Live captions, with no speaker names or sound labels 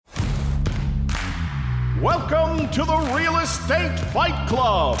Welcome to the Real Estate Fight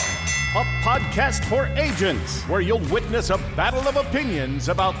Club, a podcast for agents where you'll witness a battle of opinions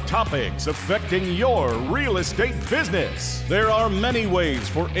about topics affecting your real estate business. There are many ways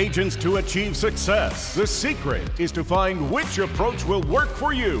for agents to achieve success. The secret is to find which approach will work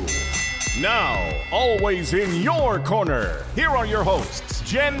for you. Now, always in your corner, here are your hosts,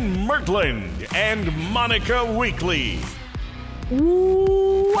 Jen Mertland and Monica Weekly.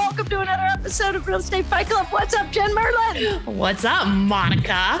 Welcome to another episode of Real Estate Fight Club. What's up, Jen Merlin? What's up,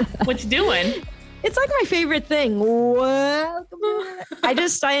 Monica? What you doing? It's like my favorite thing. Welcome.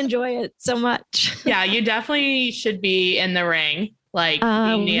 I enjoy it so much. Yeah, you definitely should be in the ring, like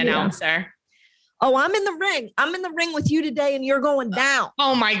being the announcer. Oh, I'm in the ring. I'm in the ring with you today, and you're going down.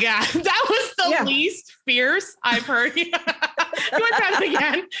 Oh my God, that was the least fierce I've heard. You want to try it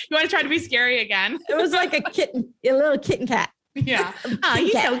again? You want to try to be scary again? It was like a little kitten cat. Yeah. Oh,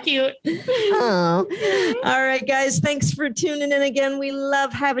 he's so cute. Oh. All right, guys. Thanks for tuning in again. We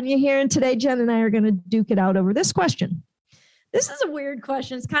love having you here. And today, Jen and I are going to duke it out over this question. This is a weird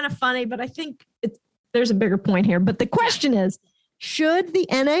question. It's kind of funny, but I think there's a bigger point here. But the question is, should the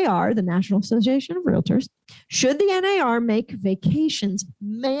NAR, the National Association of Realtors, should the NAR make vacations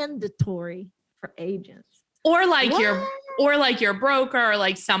mandatory for agents? Or like your broker or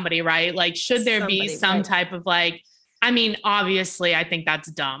like somebody, right? Like, should there be some type of like, I mean, obviously, I think that's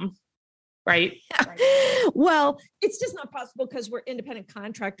dumb, right? Well, it's just not possible because we're independent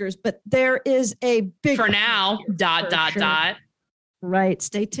contractors, but there is a big... For now, ... Right.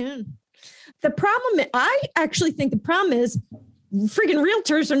 Stay tuned. I actually think the problem is freaking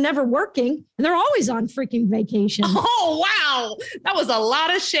realtors are never working and they're always on freaking vacation. Oh, wow. That was a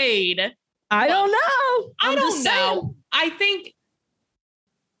lot of shade. I don't know. I don't know. I think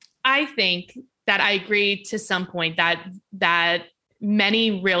that I agree to some point that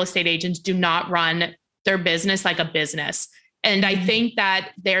many real estate agents do not run their business like a business. And I think that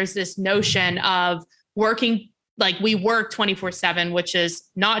there's this notion of working, like we work 24/7, which is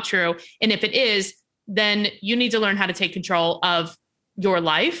not true. And if it is, then you need to learn how to take control of your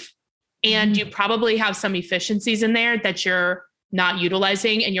life. And you probably have some efficiencies in there that you're not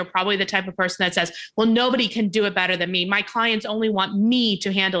utilizing. And you're probably the type of person that says, well, nobody can do it better than me. My clients only want me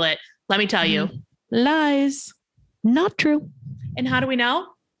to handle it. Let me tell you, lies. Not true. And how do we know?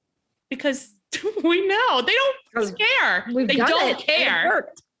 Because we know they don't care. They don't care.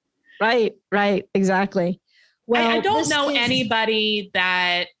 Right. Exactly. Well, I don't know anybody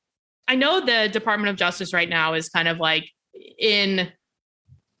that I know the Department of Justice right now is kind of like in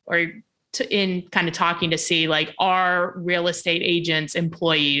kind of talking to see like, are real estate agents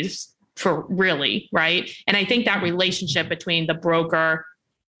employees for really, right? And I think that relationship between the broker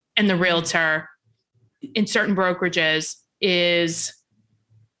and the realtor in certain brokerages is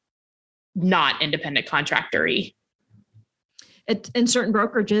not independent contractor-y. In certain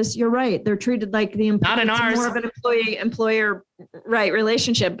brokerages, you're right. They're treated like the employee. Not in ours. More of an employee-employer, right,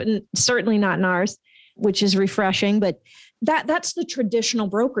 relationship, and certainly not in ours, which is refreshing. But that's the traditional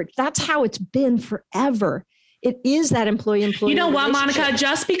brokerage. That's how it's been forever. It is that employee-employee. You know what, Monica?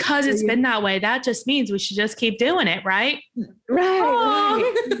 Just because it's been that way, that just means we should just keep doing it, right? Right.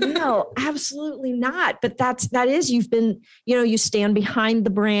 No, absolutely not. But that is, you've been, you stand behind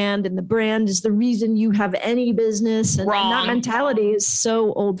the brand, and the brand is the reason you have any business. And that mentality is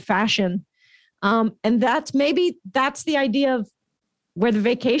so old-fashioned. And that's the idea of where the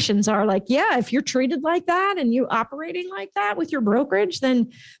vacations are. Like, yeah, if you're treated like that and you operating like that with your brokerage, then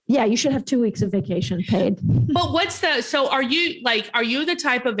yeah, you should have 2 weeks of vacation paid. But so are you the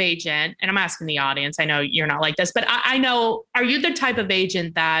type of agent, and I'm asking the audience, I know you're not like this, but I know, are you the type of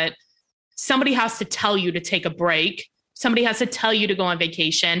agent that somebody has to tell you to take a break? Somebody has to tell you to go on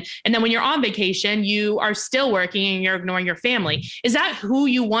vacation. And then when you're on vacation, you are still working and you're ignoring your family. Is that who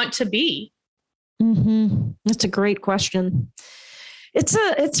you want to be? Mm-hmm. That's a great question.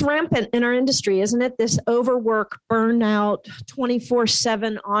 It's rampant in our industry, isn't it? This overwork, burnout,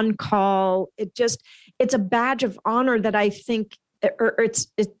 24/7 on call. It's a badge of honor that I think, or it's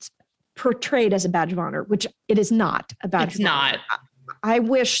portrayed as a badge of honor, which it is not a badge of honor. It's not. I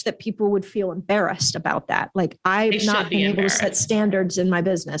wish that people would feel embarrassed about that. Like, I've not been able to set standards in my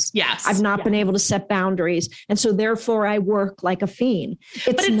business. Yes. I've not been able to set boundaries. And so therefore I work like a fiend.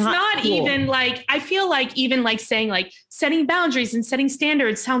 But it's not cool. Even like, I feel like even like saying like setting boundaries and setting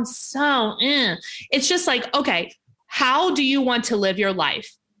standards sounds so, It's just like, okay, how do you want to live your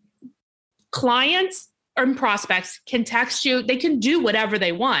life? Clients or prospects can text you. They can do whatever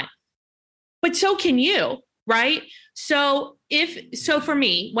they want, but so can you, right? So for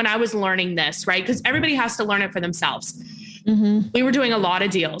me, when I was learning this, right, because everybody has to learn it for themselves. we were doing a lot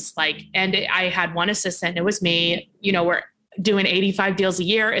of deals, and I had one assistant, it was me, we're doing 85 deals a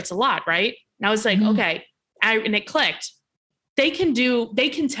year. It's a lot, right? And I was like, okay. And it clicked. They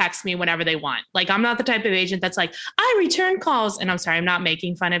can text me whenever they want. I'm not the type of agent that's like, I return calls. And I'm sorry, I'm not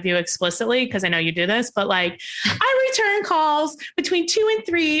making fun of you explicitly because I know you do this, but I return calls between 2 and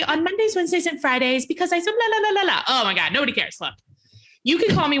 3 on Mondays, Wednesdays, and Fridays because I said, la, la, la, la, la. Oh my God, nobody cares. Look, you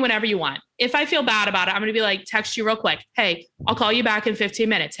can call me whenever you want. If I feel bad about it, I'm going to be like, text you real quick. Hey, I'll call you back in 15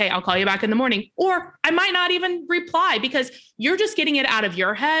 minutes. Hey, I'll call you back in the morning. Or I might not even reply because you're just getting it out of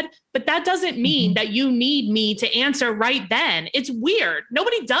your head. But that doesn't mean that you need me to answer right then. It's weird.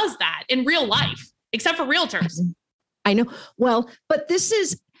 Nobody does that in real life, except for realtors. I know. Well, but this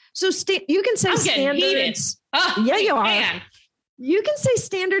is, you can say I'm standards. Yeah, you are. Man. You can say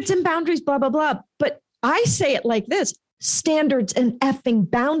standards and boundaries, blah, blah, blah. But I say it like this. Standards and effing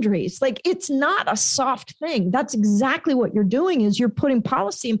boundaries. It's not a soft thing. That's exactly what you're doing is you're putting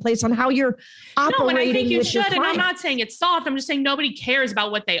policy in place on how you're operating. No, and I think you with should. your And I'm not saying it's soft. I'm just saying nobody cares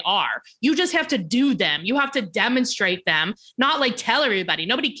about what they are. You just have to do them. You have to demonstrate them, not tell everybody.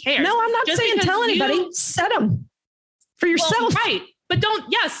 Nobody cares. No, I'm not just saying tell anybody. Set them for yourself. Well, right. But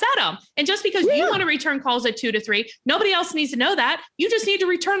set them. And just because you want to return calls at 2 to 3, nobody else needs to know that. You just need to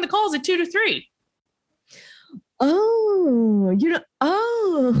return the calls at 2 to 3. Oh, you don't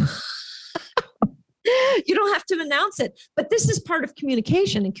have to announce it, but this is part of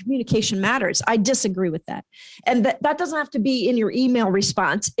communication and communication matters. I disagree with that. And that doesn't have to be in your email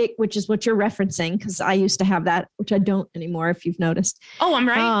response, which is what you're referencing. Cause I used to have that, which I don't anymore. If you've noticed. Oh, I'm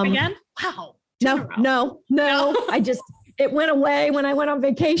right again. Wow. No. It went away when I went on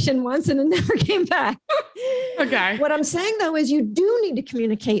vacation once and it never came back. Okay. What I'm saying though, is you do need to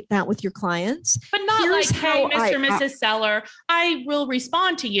communicate that with your clients. But not hey, Mr. Mrs. Seller, I will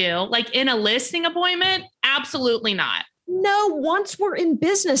respond to you in a listing appointment. Absolutely not. No, once we're in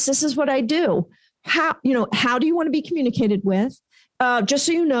business, this is what I do. How do you want to be communicated with? Just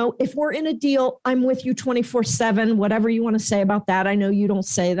so you know, if we're in a deal, I'm with you 24/7, whatever you want to say about that. I know you don't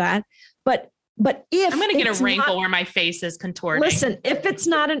say that, but if I'm going to get a wrinkle where my face is contorting. Listen, if it's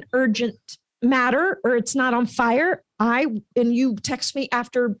not an urgent matter or it's not on fire, and you text me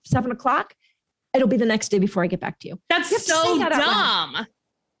after 7:00, it'll be the next day before I get back to you. That's so dumb.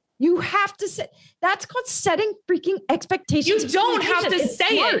 You have to say that's called setting freaking expectations. You don't have to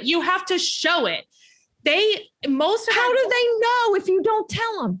say it. You have to show it. How do they know if you don't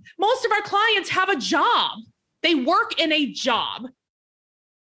tell them? Most of our clients have a job. They work in a job.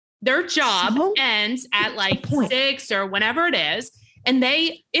 Their job ends at 6 or whenever it is. And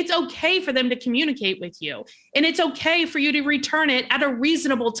it's okay for them to communicate with you. And it's okay for you to return it at a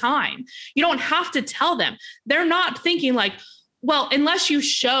reasonable time. You don't have to tell them. They're not thinking well, unless you've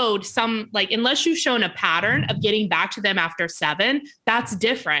shown a pattern of getting back to them after 7, that's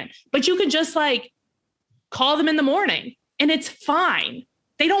different. But you can just call them in the morning and it's fine.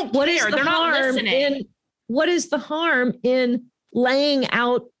 They don't care. They're not listening. What is the harm in laying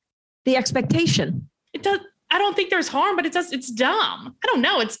out the expectation? I don't think there's harm, but it's dumb. I don't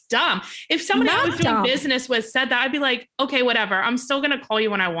know. It's dumb. If somebody I was doing business with said that, I'd be like, okay, whatever. I'm still going to call you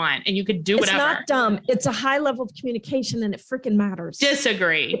when I want and you could do whatever. It's not dumb. It's a high level of communication and it freaking matters.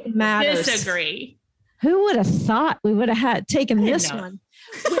 Disagree. It matters. Disagree. Who would have thought we would have taken this one?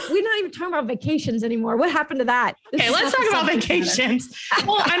 We're not even talking about vacations anymore. What happened to that? Okay, let's talk about vacations.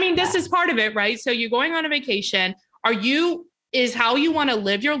 Well, this is part of it, right? So you're going on a vacation. Is how you want to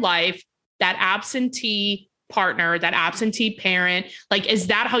live your life, that absentee partner, that absentee parent, is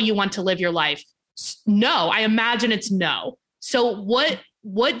that how you want to live your life? No, I imagine it's no. So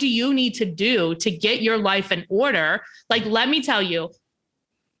what do you need to do to get your life in order? Let me tell you,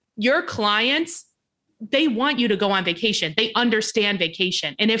 your clients, they want you to go on vacation. They understand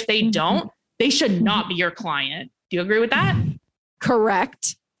vacation. And if they don't, they should not be your client. Do you agree with that?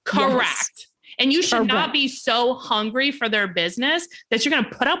 Correct. Yes. And you should not be so hungry for their business that you're going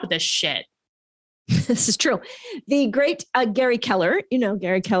to put up with this shit. This is true. The great Gary Keller,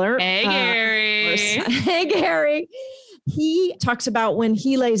 Gary Keller. Hey, Gary. Hey, Gary. He talks about when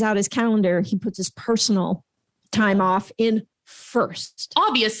he lays out his calendar, he puts his personal time off in first.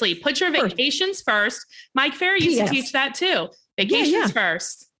 Obviously, put your vacations first. Mike Ferry used to teach that too. Vacations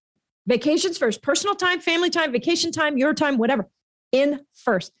first. Vacations first. Personal time, family time, vacation time, your time, whatever. In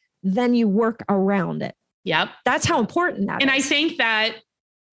first. Then you work around it. Yep. That's how important that is. And I think that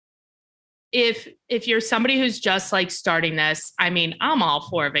if you're somebody who's just starting this, I'm all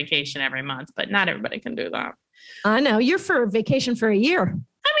for a vacation every month, but not everybody can do that. I know. You're for a vacation for a year.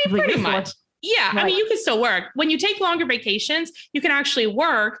 Pretty much. Yeah. Right. I mean, you can still work. When you take longer vacations, you can actually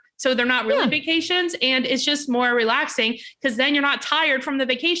work. So they're not really vacations, and it's just more relaxing because then you're not tired from the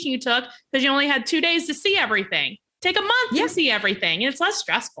vacation you took because you only had 2 days to see everything. Take a month to see everything, and it's less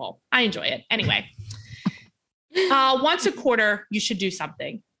stressful. I enjoy it. Anyway, once a quarter, you should do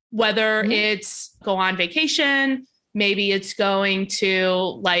something, whether it's go on vacation, maybe it's going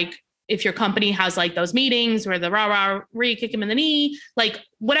to, like, if your company has like those meetings where the kick them in the knee, like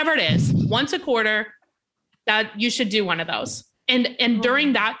whatever it is, once a quarter, that you should do one of those. And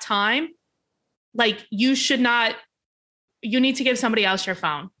during that time, like you need to give somebody else your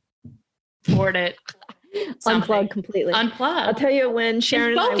phone. Forward it. Unplug completely. Unplug. I'll tell you, when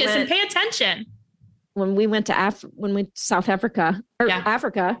Sharon and focus and I and pay attention. When we went to South Africa,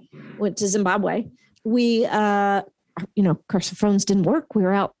 Africa, went to Zimbabwe, we of course the phones didn't work. We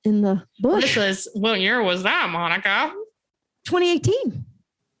were out in the bush. What year was that, Monica? 2018.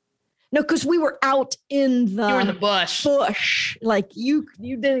 No, because we were out in the... You were in the bush. Like you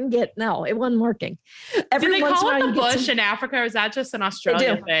didn't get... No, it wasn't working. Do they call it the bush in Africa, or is that just an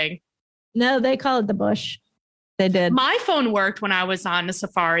Australian thing? No, they call it the bush. They did. My phone worked when I was on a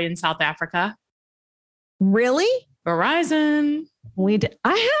safari in South Africa. Really? Verizon. We did. I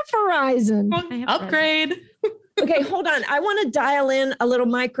have Verizon. Upgrade. Okay, hold on. I want to dial in a little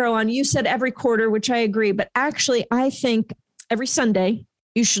micro on, you said every quarter, which I agree. But actually, I think every Sunday,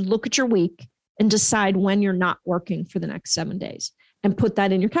 you should look at your week and decide when you're not working for the next 7 days and put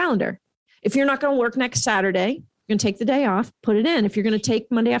that in your calendar. If you're not going to work next Saturday, you're going to take the day off, put it in. If you're going to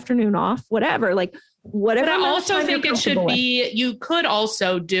take Monday afternoon off, whatever, like whatever. But I also think it should be, you could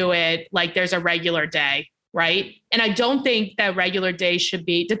also do it like there's a regular day, right? And I don't think that regular day should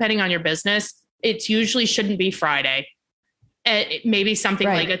be, depending on your business, it usually shouldn't be Friday. Maybe something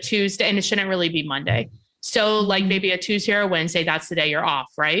like a Tuesday, and it shouldn't really be Monday. So like maybe a Tuesday or a Wednesday, that's the day you're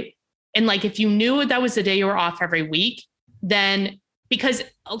off, right? And like if you knew that was the day you were off every week, then because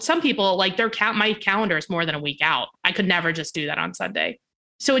some people like my calendar is more than a week out. I could never just do that on Sunday.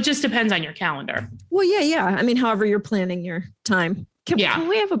 So it just depends on your calendar. Well, yeah. I mean, however you're planning your time. Can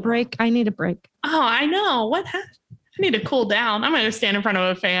we have a break? I need a break. Oh, I know. What happened? I need to cool down. I'm going to stand in front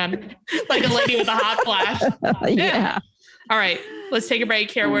of a fan like a lady with a hot flash. Yeah. All right. Let's take a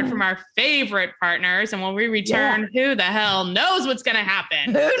break. Hear a word from our favorite partners. And when we return, who the hell knows what's going to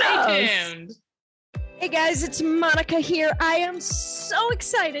happen? Stay tuned. Hey guys, it's Monica here. I am so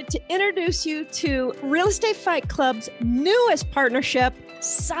excited to introduce you to Real Estate Fight Club's newest partnership,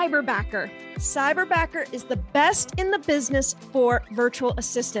 Cyberbacker. Cyberbacker is the best in the business for virtual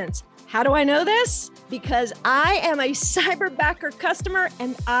assistants. How do I know this? Because I am a Cyberbacker customer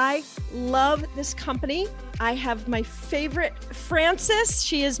and I love this company. I have my favorite, Frances.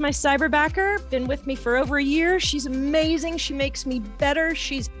 She is my Cyberbacker, been with me for over a year. She's amazing. She makes me better.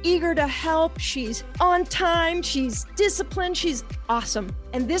 She's eager to help. She's on time. She's disciplined. She's awesome.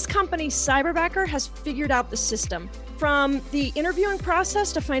 And this company, Cyberbacker, has figured out the system. From the interviewing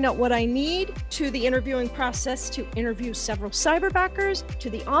process to find out what I need, to the interviewing process to interview several Cyberbackers, to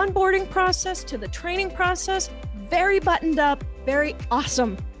the onboarding process, to the training process, very buttoned up, very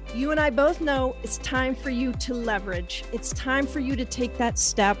awesome. You and I both know it's time for you to leverage. It's time for you to take that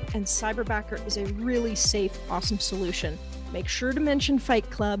step, and Cyberbacker is a really safe, awesome solution. Make sure to mention Fight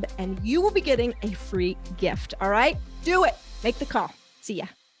Club and you will be getting a free gift. All right? Do it. Make the call. See ya.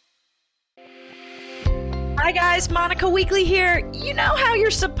 Hi guys, Monica Weekly here. You know how you're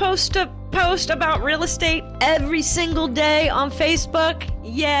supposed to post about real estate every single day on Facebook?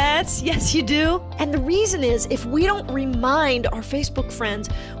 Yes, you do. And the reason is, if we don't remind our Facebook friends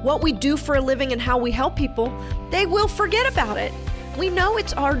what we do for a living and how we help people, they will forget about it. We know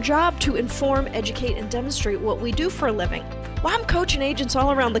it's our job to inform, educate, and demonstrate what we do for a living. Well, I'm coaching agents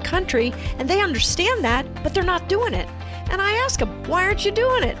all around the country, and they understand that, but they're not doing it. And I ask them, why aren't you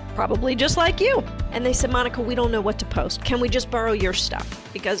doing it? Probably just like you. And they said, Monica, we don't know what to post. Can we just borrow your stuff?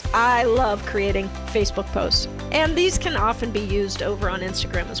 Because I love creating Facebook posts. And these can often be used over on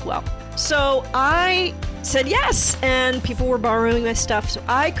Instagram as well. So I said yes, and people were borrowing my stuff. So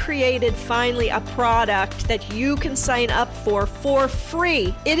I created finally a product that you can sign up for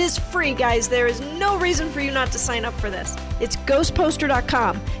free. It is free, guys. There is no reason for you not to sign up for this. It's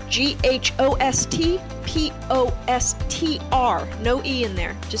ghostposter.com, GHOSTPOSTR, no E in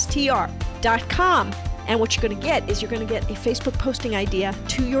there, just TR.com. And what you're going to get is you're going to get a Facebook posting idea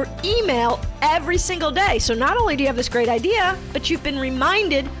to your email every single day. So not only do you have this great idea, but you've been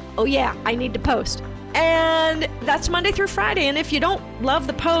reminded, oh yeah, I need to post. And that's Monday through Friday. And if you don't love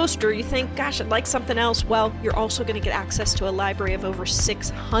the post or you think, gosh, I'd like something else, well, you're also going to get access to a library of over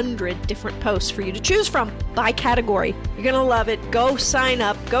 600 different posts for you to choose from by category. You're going to love it. Go sign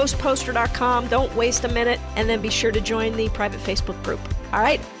up, ghostposter.com. Don't waste a minute. And then be sure to join the private Facebook group. All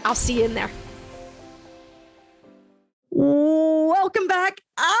right, I'll see you in there. Welcome back.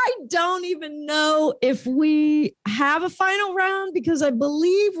 I don't even know if we have a final round because I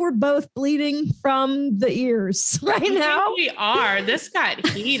believe we're both bleeding from the ears right now. We are. This got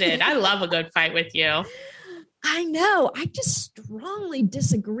heated. I love a good fight with you. I know. I just strongly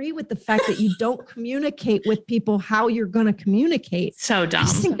disagree with the fact that you don't communicate with people how you're going to communicate. So dumb. I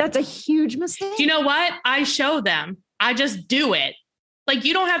just think that's a huge mistake. Do you know what? I show them. I just do it. Like,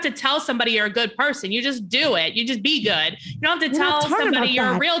 you don't have to tell somebody you're a good person. You just do it. You just be good. You don't have to tell somebody you're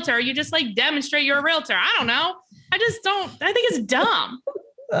a realtor. You just like demonstrate you're a realtor. I don't know. I just don't. I think it's dumb.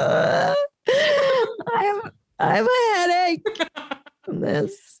 I have a headache from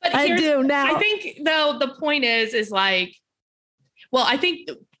this. I do now. I think though the point is like, well, I think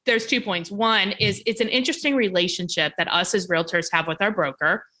there's 2 points. One is it's an interesting relationship that us as realtors have with our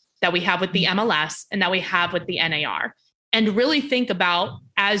broker, that we have with the MLS, and that we have with the NAR. And really think about,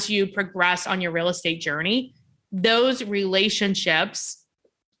 as you progress on your real estate journey, those relationships,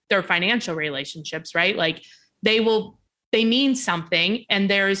 they're financial relationships, right? Like they mean something, and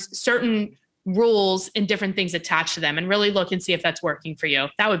there's certain rules and different things attached to them, and really look and see if that's working for you.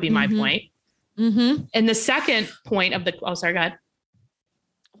 That would be my point. Mm-hmm. And the second point of sorry, go ahead.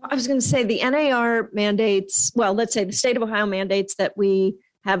 I was going to say the NAR mandates, well, let's say the state of Ohio mandates that we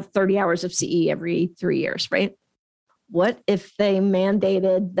have 30 hours of CE every 3 years, right? What if they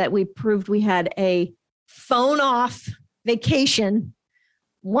mandated that we proved we had a phone off vacation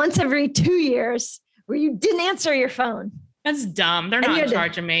once every 2 years where you didn't answer your phone? That's dumb. They're not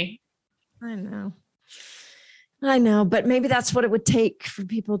charging me. I know, but maybe that's what it would take for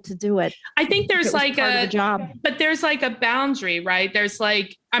people to do it. I think there's like a job, but there's like a boundary, right? There's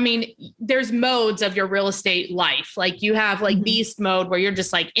like, I mean, there's modes of your real estate life. Like you have like beast mode where you're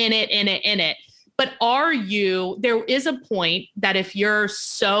just like in it. But there is a point that if you're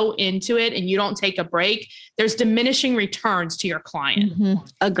so into it and you don't take a break, there's diminishing returns to your client. Mm-hmm.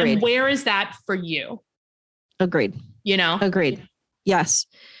 Agreed. And where is that for you? Agreed. You know? Agreed. Yes.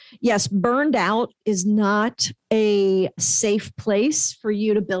 Burned out is not a safe place for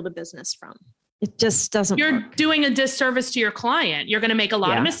you to build a business from. It just doesn't You're work. doing a disservice to your client. You're going to make a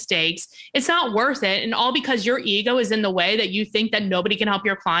lot of mistakes. It's not worth it. And all because your ego is in the way that you think that nobody can help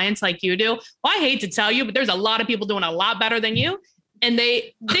your clients like you do. Well, I hate to tell you, but there's a lot of people doing a lot better than you. And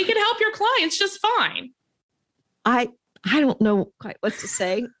they can help your clients just fine. I don't know quite what to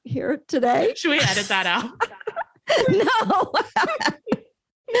say here today. Should we edit that out? No.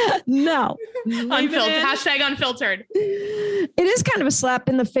 No. Unfiltered. Hashtag unfiltered. It is kind of a slap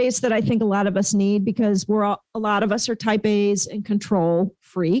in the face that I think a lot of us need because a lot of us are type A's and control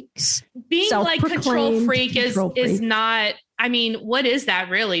freaks. Being like control freak is not, I mean, what is that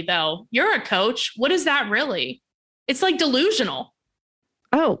really though? You're a coach. What is that really? It's like delusional.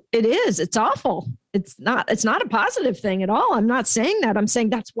 Oh, it is. It's awful. It's not a positive thing at all. I'm not saying that. I'm saying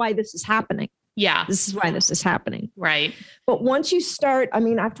that's why this is happening. Yeah. This is why this is happening. Right. But once you start, I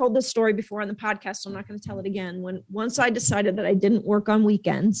mean, I've told this story before on the podcast, so I'm not going to tell it again. Once I decided that I didn't work on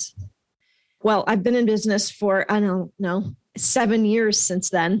weekends, well, I've been in business for, I don't know, 7 years since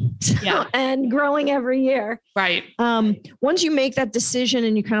then. Yeah. And growing every year. Right. Once you make that decision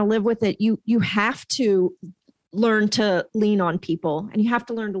and you kind of live with it, you have to learn to lean on people and you have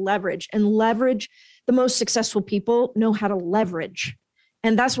to learn to leverage. The most successful people know how to leverage.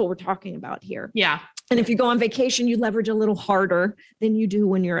 And that's what we're talking about here. Yeah. And if you go on vacation, you leverage a little harder than you do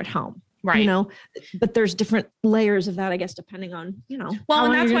when you're at home. Right. You know, but there's different layers of that, I guess, depending on, you know. Well,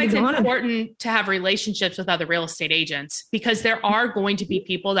 and that's why it's important to have relationships with other real estate agents, because there are going to be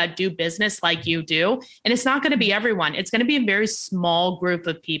people that do business like you do. And it's not going to be everyone. It's going to be a very small group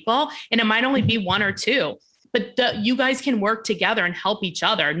of people. And it might only be one or two, but you guys can work together and help each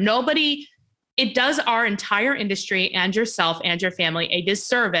other. It does our entire industry and yourself and your family a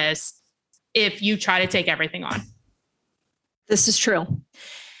disservice if you try to take everything on. This is true.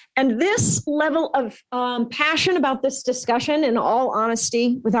 And this level of passion about this discussion, in all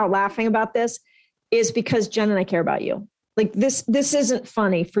honesty, without laughing about this, is because Jen and I care about you. Like this isn't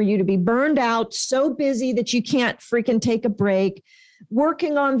funny for you to be burned out, so busy that you can't freaking take a break,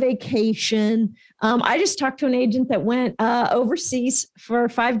 working on vacation. I just talked to an agent that went overseas for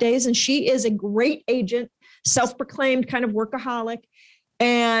 5 days, and she is a great agent, self-proclaimed kind of workaholic.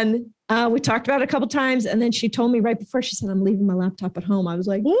 And we talked about it a couple of times. And then she told me right before, she said, I'm leaving my laptop at home. I was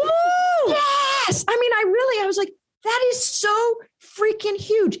like, woo! Yes. I mean, I was like, that is so freaking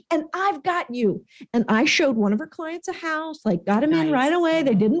huge. And I've got you. And I showed one of her clients a house, like got him in right away.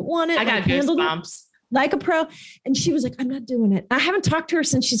 They didn't want it. I got goosebumps. Like a pro. And she was like, I'm not doing it. I haven't talked to her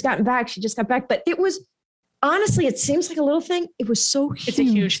since she's gotten back. She just got back. But it was, honestly, it seems like a little thing. It was so huge. It's a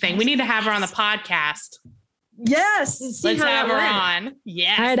huge thing. We need to have her on the podcast. Yes. Let's have her on.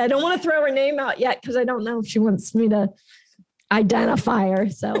 Yes. All right. I don't want to throw her name out yet because I don't know if she wants me to identify her.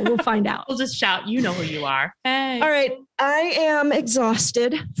 So we'll find out. We'll just shout, you know who you are. Hey. All right. I am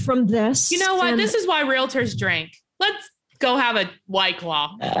exhausted from this. You know what? This is why realtors drink. Let's go have a White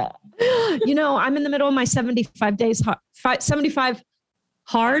Claw. I'm in the middle of my 75 days, 75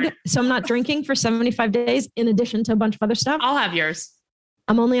 hard. So I'm not drinking for 75 days in addition to a bunch of other stuff. I'll have yours.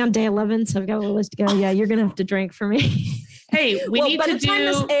 I'm only on day 11, so I've got a little ways to go. Yeah, you're going to have to drink for me. Hey, we need to do... By the time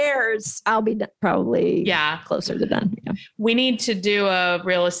this airs, I'll be probably closer to done. Yeah. We need to do a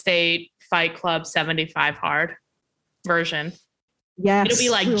real estate Fight Club 75 hard version. Yes. It'll be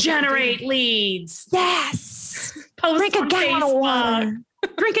like generate leads. Yes. Post Drink a gallon of water.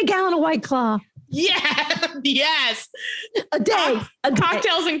 Drink a gallon of White Claw. Yeah. Yes. A day.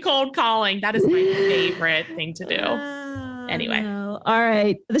 Cocktails and cold calling. That is my favorite thing to do. Anyway. All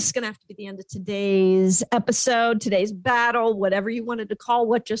right. This is going to have to be the end of today's episode, today's battle, whatever you wanted to call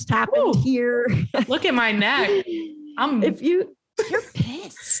what just happened here. Look at my neck. You're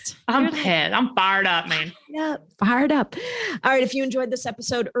pissed. I'm pissed. I'm fired up, man. Yeah, fired up. All right. If you enjoyed this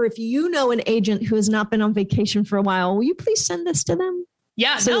episode, or if you know an agent who has not been on vacation for a while, will you please send this to them?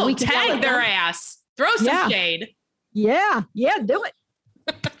 Yeah. So we tag their ass. Throw some shade. Yeah. Yeah. Do it.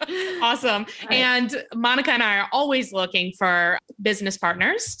 Awesome. Right. And Monica and I are always looking for business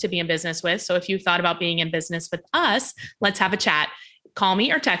partners to be in business with. So if you thought about being in business with us, let's have a chat. Call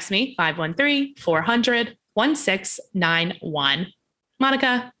me or text me 513-400-1691.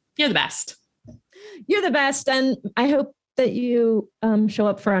 Monica, you're the best. You're the best. And I hope that you show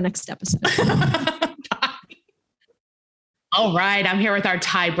up for our next episode. All right. I'm here with our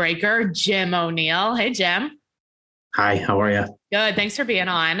tiebreaker, Jim O'Neill. Hey, Jim. Hi, how are you? Good. Thanks for being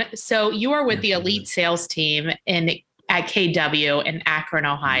on. So you are with the elite sales team at KW in Akron,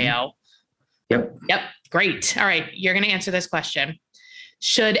 Ohio. Yep. Great. All right. You're going to answer this question.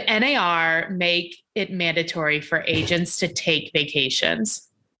 Should NAR make it mandatory for agents to take vacations?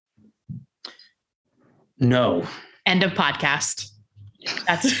 No. End of podcast.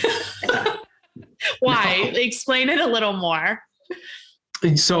 That's why. No. Explain it a little more.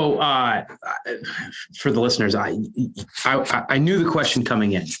 So for the listeners, I knew the question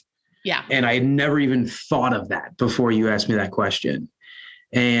coming in. Yeah. And I had never even thought of that before you asked me that question.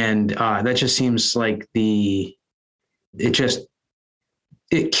 And that just seems like it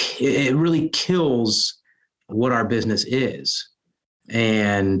really kills what our business is.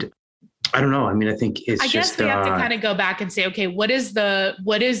 And I don't know. I mean, I think I guess we have to kind of go back and say, okay, what is the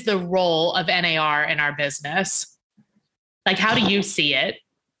role of NAR in our business? Like, how do you see it?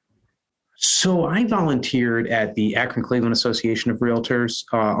 So I volunteered at the Akron Cleveland Association of Realtors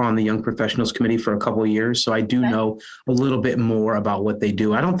on the Young Professionals Committee for a couple of years. So I do know a little bit more about what they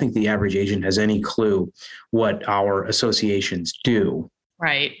do. I don't think the average agent has any clue what our associations do.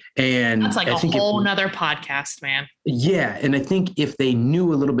 Right. And that's like a whole nother podcast, man. Yeah. And I think if they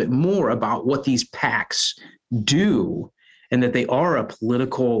knew a little bit more about what these PACs do, and that they are a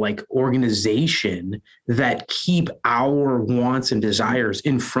political organization that keep our wants and desires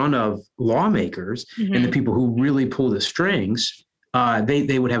in front of lawmakers and the people who really pull the strings,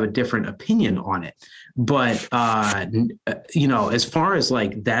 they would have a different opinion on it. But, as far as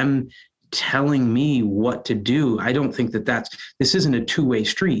them telling me what to do, I don't think this isn't a two-way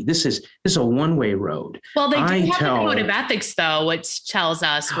street. This is a one-way road. Well, they do have the code of ethics though, which tells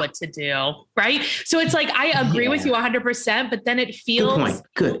us what to do. Right. So it's I agree with you 100%, but then it feels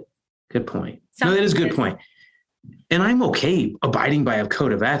good point. No, that is a good point. And I'm okay abiding by a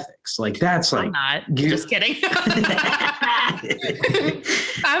code of ethics. I'm not just kidding.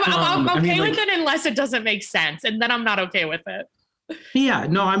 I'm okay with it unless it doesn't make sense. And then I'm not okay with it. Yeah,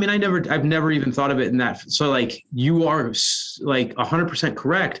 no, I mean, I've never even thought of it in that. So you are 100%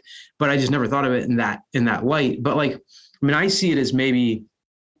 correct, but I just never thought of it in that light. But I see it as maybe,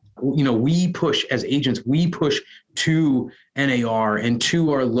 we push as agents, we push to NAR and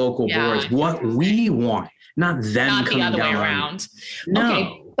to our local boards what we want, not them not coming the other down way around. No.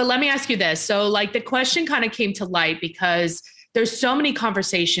 Okay, but let me ask you this. So the question kind of came to light because there's so many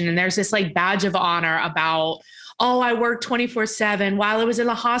conversation and there's this badge of honor about, oh, I worked 24/7 while I was in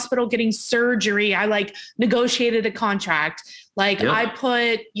the hospital getting surgery. I negotiated a contract. I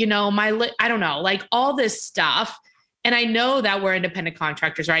put, I don't know, all this stuff. And I know that we're independent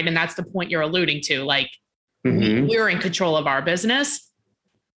contractors, right? And that's the point you're alluding to. Like, we're in control of our business.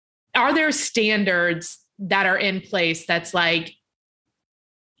 Are there standards that are in place that's like,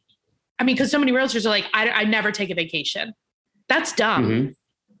 I mean, because so many realtors are like, I never take a vacation. That's dumb.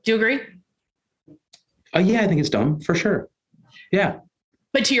 Do you agree? Yeah, I think it's dumb for sure. Yeah.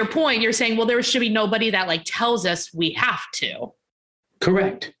 But to your point, you're saying, well, there should be nobody that like tells us we have to.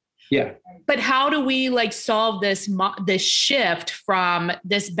 Correct. Yeah. But how do we like solve this shift from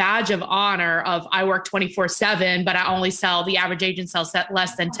this badge of honor of I work 24/7, but I only sell, the average agent sells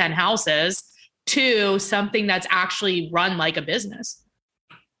less than 10 houses, to something that's actually run like a business?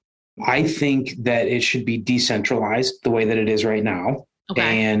 I think that it should be decentralized the way that it is right now.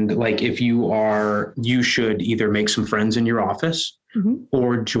 Okay. And like, if you should either make some friends in your office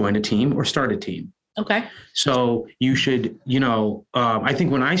or join a team or start a team. Okay. So you should, I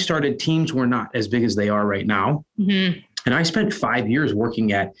think when I started, teams were not as big as they are right now. And I spent 5 years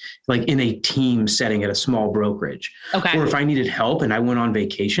working at like in a team setting at a small brokerage. Okay. Or if I needed help and I went on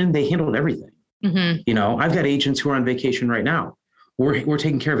vacation, they handled everything. I've got agents who are on vacation right now. We're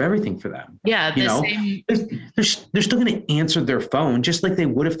taking care of everything for them. Yeah. They're still going to answer their phone just like they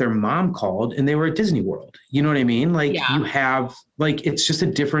would if their mom called and they were at Disney World. You know what I mean? Like you have, like, it's just a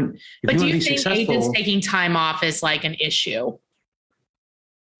different, but do you think agents taking time off is like an issue?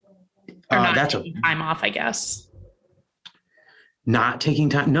 Or not taking time off, I guess. Not taking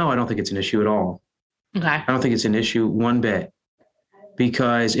time. No, I don't think it's an issue at all. Okay. I don't think it's an issue one bit,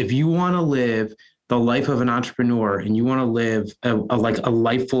 because if you want to live the life of an entrepreneur and you want to live a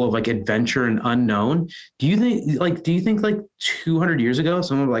life full of like adventure and unknown, do you think like 200 years ago,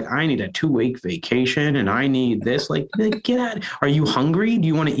 someone was like, I need a 2-week vacation and I need this, like get out. Are you hungry? Do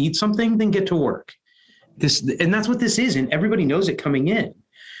you want to eat something? Then get to work. And that's what this is. And everybody knows it coming in.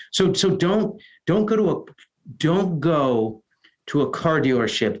 So don't go to a car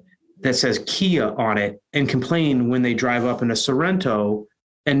dealership that says Kia on it and complain when they drive up in a Sorento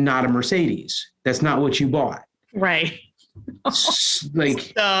and not a Mercedes. That's not what you bought. Right. Like,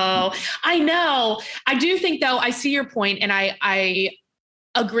 so I know. I do think though, I see your point and I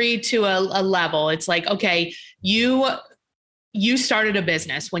agree to a level. It's like, okay, you started a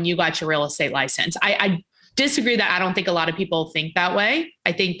business when you got your real estate license. I disagree that I don't think a lot of people think that way.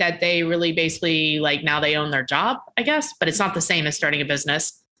 I think that they really basically like now they own their job, I guess, but it's not the same as starting a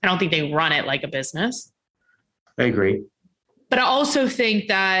business. I don't think they run it like a business. I agree. But I also think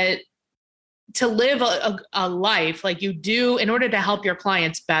that to live a life like you do, in order to help your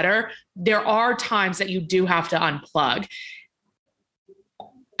clients better, there are times that you do have to unplug.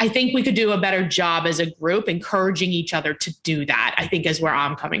 I think we could do a better job as a group encouraging each other to do that, I think is where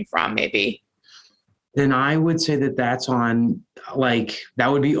I'm coming from, maybe. Then I would say that's on, like, that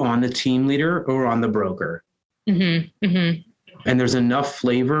would be on the team leader or on the broker. And there's enough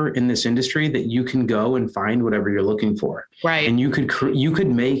flavor in this industry that you can go and find whatever you're looking for. Right. And you could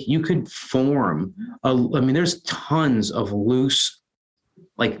form there's tons of loose,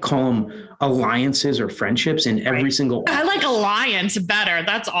 like, call them alliances or friendships in every single. I like alliance better.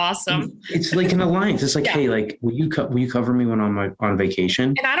 That's awesome. It's like an alliance. It's like, hey, like, will you cover me when I'm on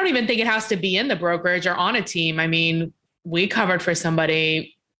vacation? And I don't even think it has to be in the brokerage or on a team. I mean, we covered for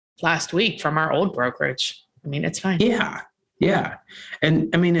somebody last week from our old brokerage. I mean, it's fine. Yeah. Yeah.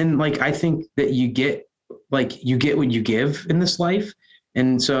 And I mean, and like, I think that you get what you give in this life.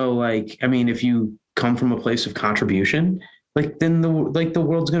 And so, like, I mean, if you come from a place of contribution, like, then the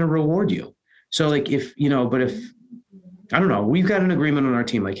world's going to reward you. So like, but if, I don't know, we've got an agreement on our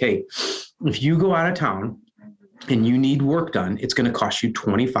team, like, hey, if you go out of town and you need work done, it's going to cost you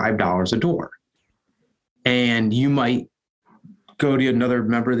 $25 a door. And you might go to another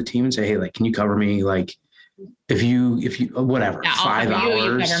member of the team and say, hey, like, can you cover me? Like, if you whatever, yeah, 5 hours,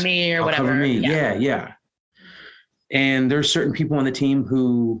 you cover me or I'll whatever. Cover me. Yeah. And there's certain people on the team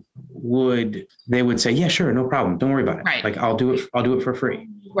who would say, yeah, sure, no problem. Don't worry about it. Right. Like, I'll do it for free.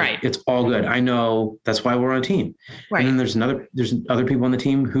 Right. It's all good. I know, that's why we're on a team. Right. And then there's other people on the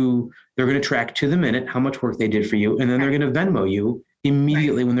team who they're going to track to the minute how much work they did for you. And then they're going to Venmo you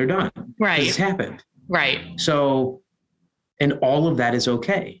immediately when they're done. Right. It's happened. Right. So, and all of that is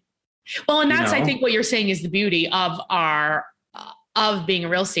okay. Well, and that's, I think what you're saying is the beauty of of being a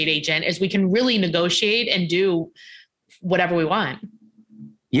real estate agent is we can really negotiate and do whatever we want.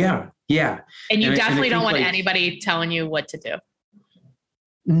 Yeah. Yeah. And you definitely don't want anybody telling you what to do.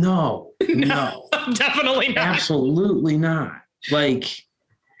 No, definitely not. Absolutely not. Like,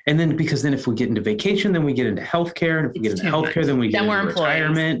 and then, because then if we get into vacation, then we get into healthcare. And if we get into healthcare, then we get into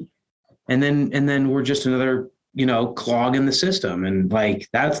retirement. And then we're just another, clog in the system. And like,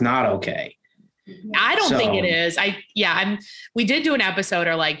 that's not okay. I don't think it is. We did do an episode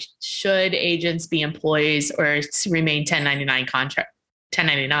or like, should agents be employees or remain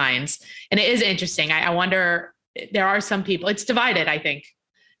 1099s? And it is interesting. I wonder, there are some people, it's divided, I think,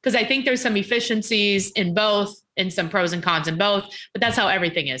 because I think there's some efficiencies in both and some pros and cons in both, but that's how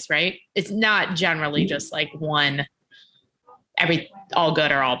everything is, right? It's not generally just like one, all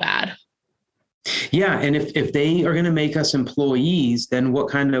good or all bad. Yeah. And if they are going to make us employees, then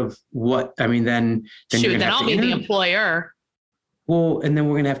then I'll be the employer. Well, and then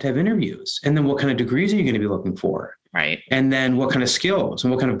we're going to have interviews. And then what kind of degrees are you going to be looking for? Right. And then what kind of skills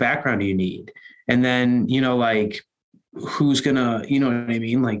and what kind of background do you need? And then, who's going to, you know what I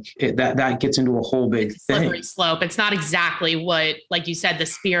mean? Like that gets into a whole big slippery slope. It's not exactly what, like you said, the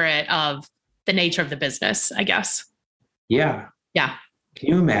spirit of the nature of the business, I guess. Yeah. Yeah. Can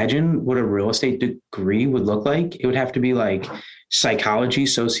you imagine what a real estate degree would look like? It would have to be like psychology,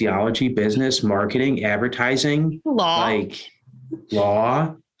 sociology, business, marketing, advertising, law,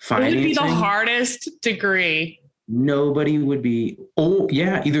 financing. It would be the hardest degree. Nobody would be,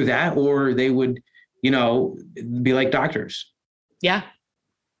 either that or they would, be like doctors. Yeah.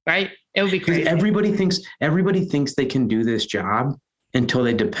 Right. It would be crazy. Everybody thinks they can do this job until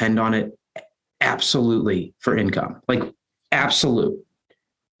they depend on it absolutely for income. Like absolute.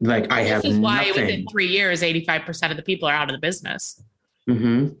 Like I have nothing. This is why within 3 years, 85% of the people are out of the business.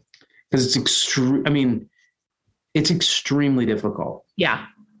 Mm-hmm. Because it's it's extremely difficult. Yeah.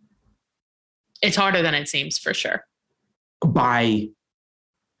 It's harder than it seems, for sure. As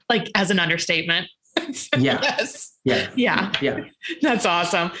an understatement. Yeah. Yes. Yeah. Yeah. Yeah. That's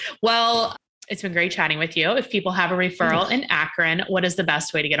awesome. Well, it's been great chatting with you. If people have a referral in Akron, what is the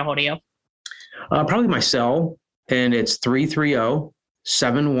best way to get a hold of you? Probably my cell, and it's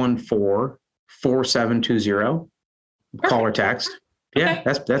 330-714-4720. Call or text. Yeah, okay.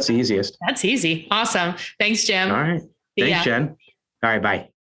 That's the easiest. That's easy. Awesome. Thanks, Jim. All right. Thanks, Jen. All right, bye.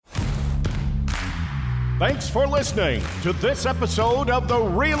 Thanks for listening to this episode of the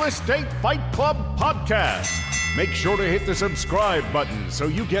Real Estate Fight Club podcast. Make sure to hit the subscribe button so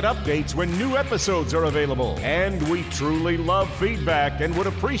you get updates when new episodes are available. And we truly love feedback and would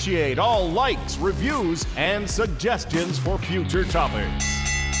appreciate all likes, reviews, and suggestions for future topics.